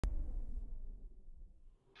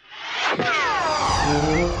Wow!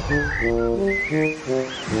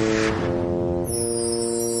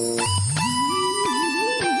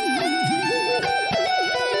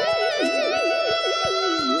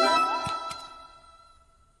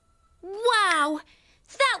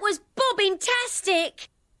 That was bobbintastic!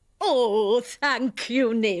 Oh, thank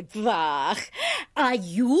you, Nibwach. Are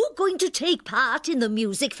you going to take part in the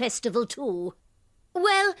music festival too?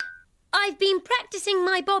 Well, I've been practicing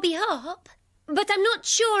my bobby harp, but I'm not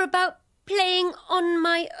sure about playing on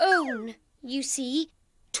my own, you see.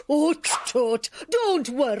 Tut, tut. Don't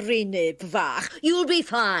worry, Nibwach. You'll be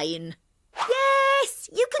fine. Yes,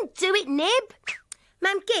 you can do it, Nib.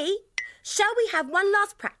 Mamki, shall we have one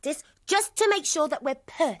last practice just to make sure that we're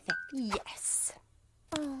perfect? Yes.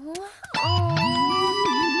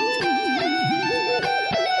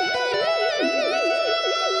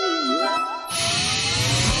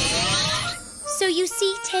 So you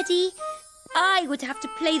see, Teddy, I would have to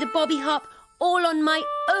play the bobby harp all on my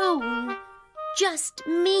own. Just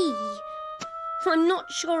me. I'm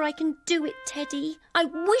not sure I can do it, Teddy. I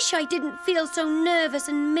wish I didn't feel so nervous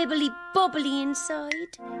and mibbly-bobbly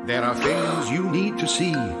inside. There are things you need to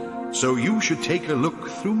see, so you should take a look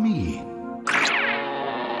through me.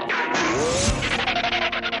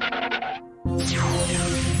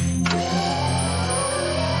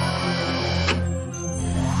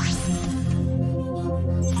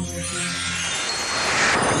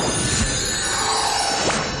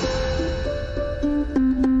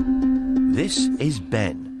 This is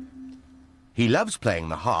Ben. He loves playing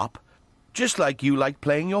the harp, just like you like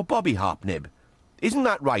playing your bobby harp, Nib. Isn't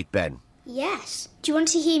that right, Ben? Yes. Do you want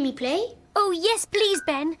to hear me play? Oh, yes, please,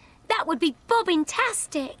 Ben. That would be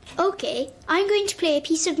bobbintastic. OK, I'm going to play a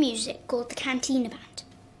piece of music called the Cantina Band.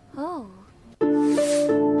 Oh.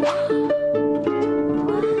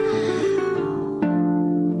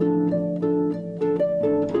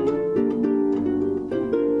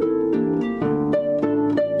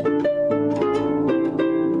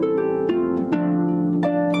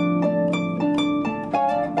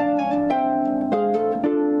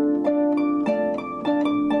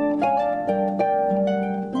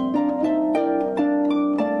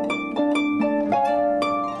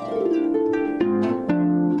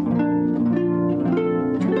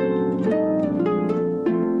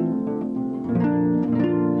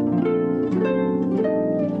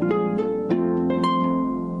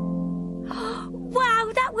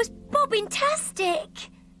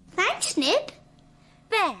 Thanks, Nib.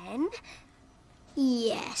 Ben?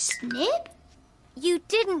 Yes, Nib? You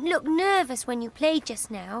didn't look nervous when you played just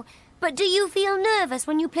now, but do you feel nervous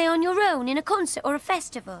when you play on your own in a concert or a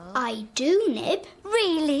festival? I do, Nib.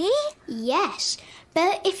 Really? Yes,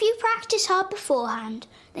 but if you practice hard beforehand,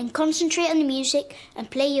 then concentrate on the music and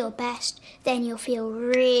play your best, then you'll feel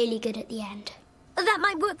really good at the end. That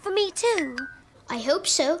might work for me too. I hope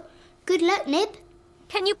so. Good luck, Nib.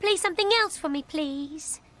 Can you play something else for me,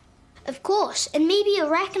 please? Of course, and maybe you'll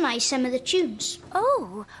recognise some of the tunes.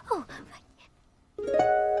 Oh. Oh,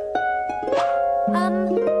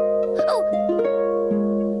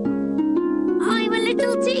 I'm a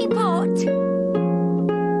little teapot.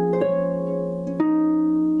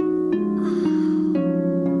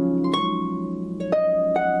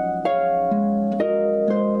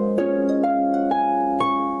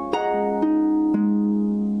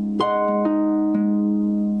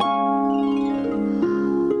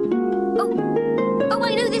 Oh,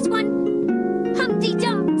 I know this one. Humpty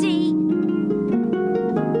Dumpty.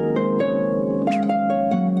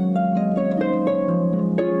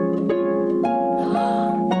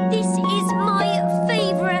 This is my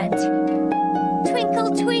favourite. Twinkle,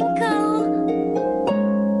 twinkle.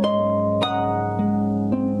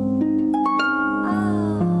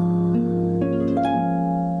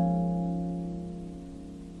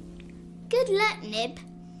 Good luck, Nib.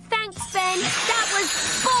 Thanks, Ben. That was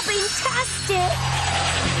bobbintastic.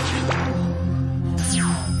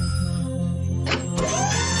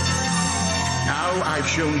 Now I've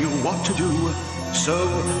shown you what to do, so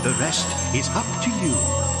the rest is up to you.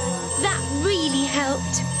 That really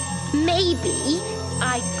helped. Maybe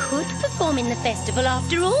I could perform in the festival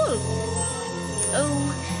after all.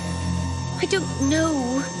 Oh, I don't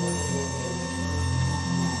know.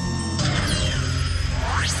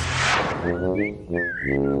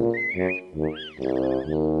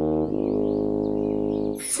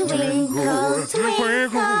 Twinkle,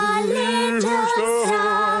 twinkle, little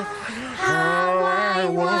star, how I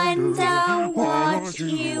wonder what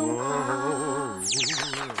you are.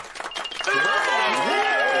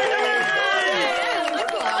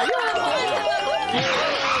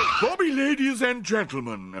 Bobby, ladies and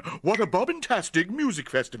gentlemen, what a bobbintastic music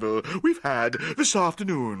festival we've had this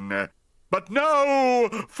afternoon. But now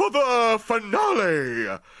for the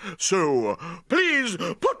finale. So, please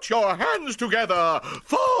put your hands together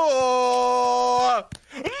for...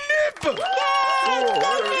 Nib!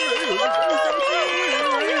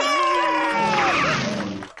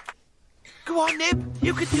 Go on, Nib.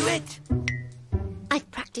 You can do it. I've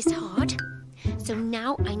practiced hard, so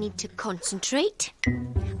now I need to concentrate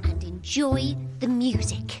and enjoy the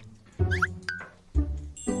music.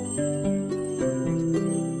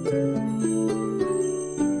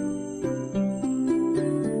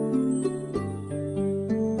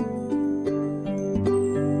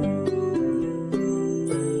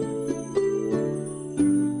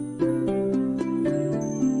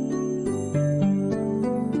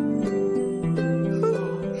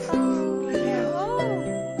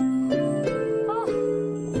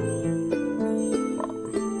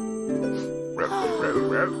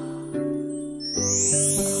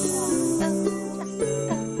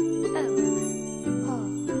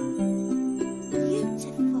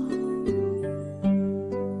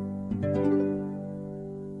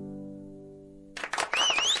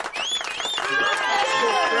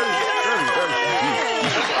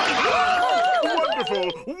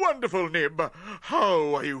 Wonderful, Nib.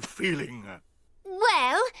 How are you feeling?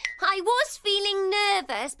 Well, I was feeling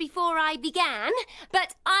nervous before I began,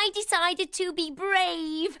 but I decided to be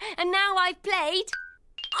brave, and now I've played.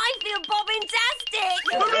 I feel bobbintastic!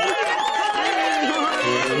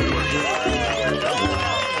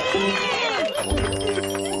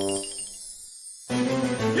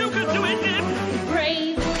 You can do it, Nib!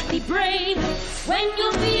 Be brave, when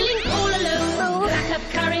you're feeling all alone. Pack up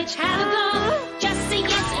courage, have a go. Just say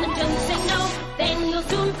yes and don't say no. Then you'll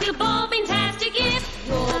soon feel bobbintastic if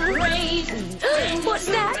you're brave. What's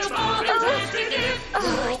that?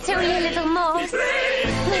 Tell me a little more. Be brave,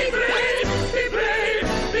 be brave,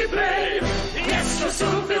 be brave. Yes, you'll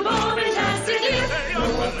soon feel bobbintastic if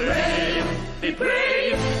you're brave. Be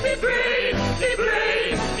brave, be brave, be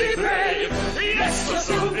brave, be brave. Yes, you'll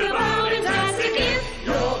soon feel bobbintastic if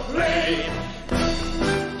you're brave.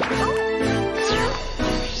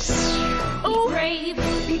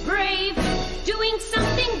 Be brave, doing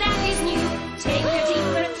something that is new. Take a deep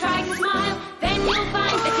breath, try to smile, then you'll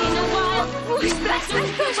find that in a while you'll soon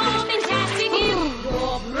feel bobbintastic if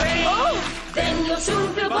you're brave. Then you'll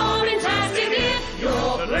soon feel bobbintastic if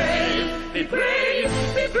you're brave. Be brave,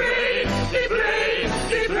 be brave, be brave,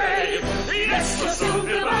 be brave. Yes, you'll soon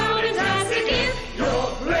feel bobbintastic if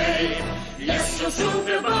you're brave. Yes, you'll soon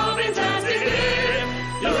feel bobbintastic.